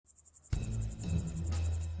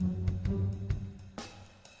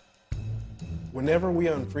Whenever we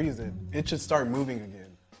unfreeze it, it should start moving again.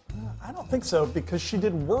 I don't think so, because she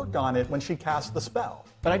did work on it when she cast the spell.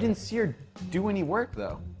 But I didn't see her do any work,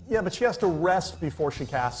 though. Yeah, but she has to rest before she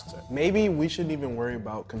casts it. Maybe we shouldn't even worry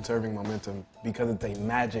about conserving momentum because it's a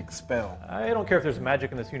magic spell. I don't care if there's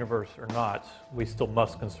magic in this universe or not, we still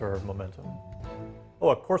must conserve momentum. Oh,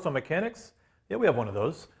 a course on mechanics? Yeah, we have one of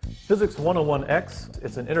those. PHYS101x,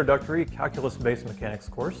 it's an introductory calculus-based mechanics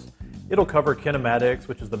course. It'll cover kinematics,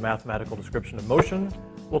 which is the mathematical description of motion.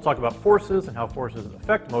 We'll talk about forces and how forces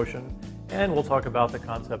affect motion. And we'll talk about the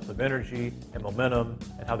concepts of energy and momentum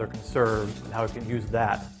and how they're conserved and how we can use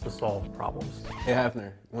that to solve problems. Hey, Hafner,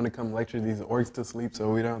 you want to come lecture these orcs to sleep so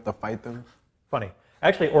we don't have to fight them? Funny.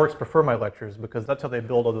 Actually, orcs prefer my lectures because that's how they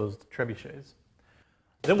build all those trebuchets.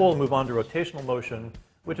 Then we'll move on to rotational motion,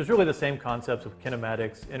 which is really the same concepts of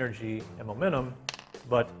kinematics, energy, and momentum,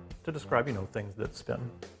 but to describe, things that spin.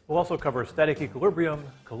 We'll also cover static equilibrium,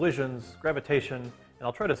 collisions, gravitation, and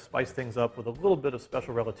I'll try to spice things up with a little bit of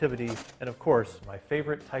special relativity, and of course, my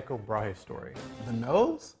favorite Tycho Brahe story. The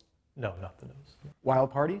nose? No, not the nose.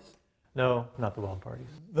 Wild parties? No, not the wild parties.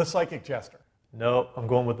 The psychic jester. No, I'm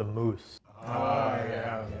going with the moose. Oh,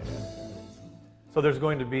 yeah. So there's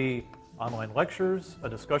going to be online lectures, a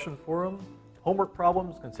discussion forum, homework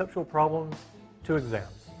problems, conceptual problems, 2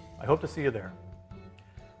 exams. I hope to see you there.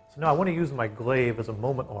 So now I want to use my glaive as a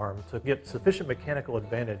moment arm to get sufficient mechanical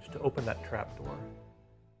advantage to open that trap door.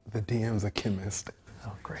 The DM's a chemist.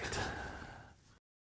 Oh, great.